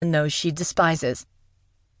and those she despises.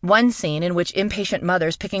 One scene in which impatient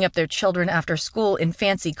mothers picking up their children after school in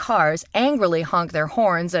fancy cars angrily honk their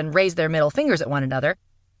horns and raise their middle fingers at one another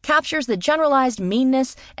captures the generalized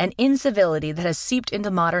meanness and incivility that has seeped into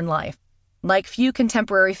modern life. Like few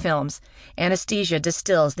contemporary films, Anesthesia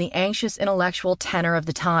distills the anxious intellectual tenor of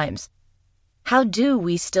the times. How do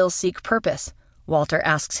we still seek purpose? Walter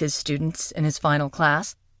asks his students in his final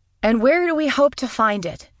class. And where do we hope to find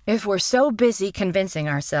it if we're so busy convincing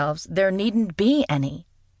ourselves there needn't be any?